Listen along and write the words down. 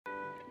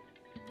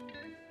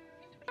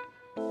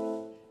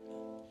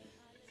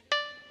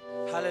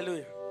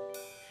Hallelujah.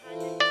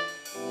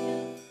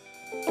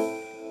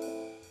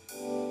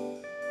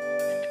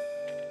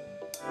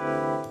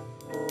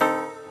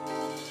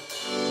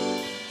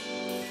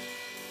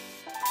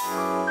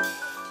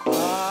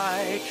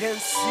 I can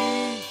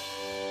see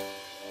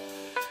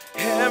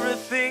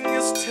everything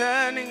is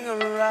turning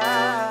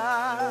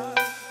around.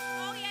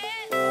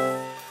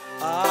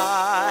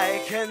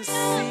 I can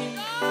see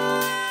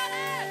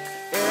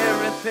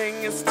everything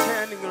is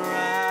turning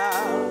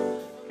around.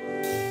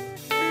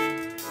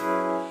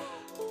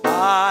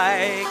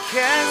 I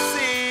can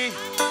see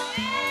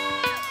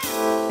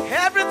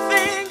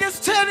everything is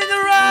turning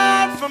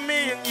around for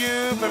me and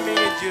you, for me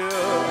and you.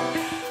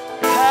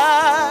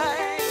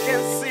 I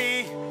can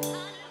see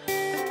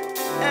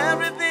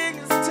everything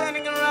is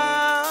turning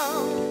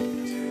around.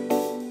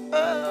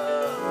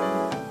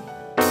 Oh.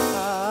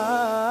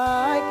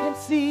 I can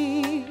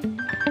see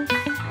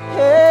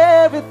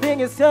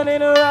everything is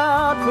turning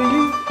around for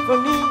you, for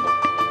me.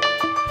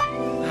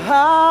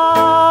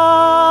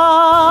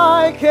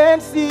 I can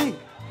see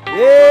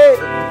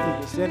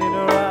everything is turning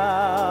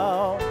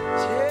around.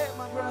 Yeah,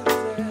 my brother.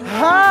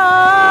 I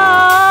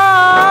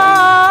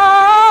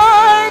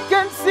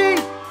can see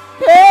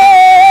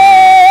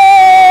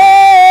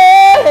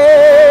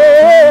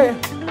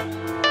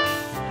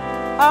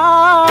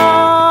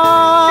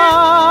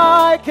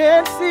I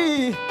can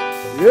see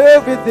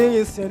everything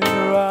is turning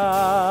around.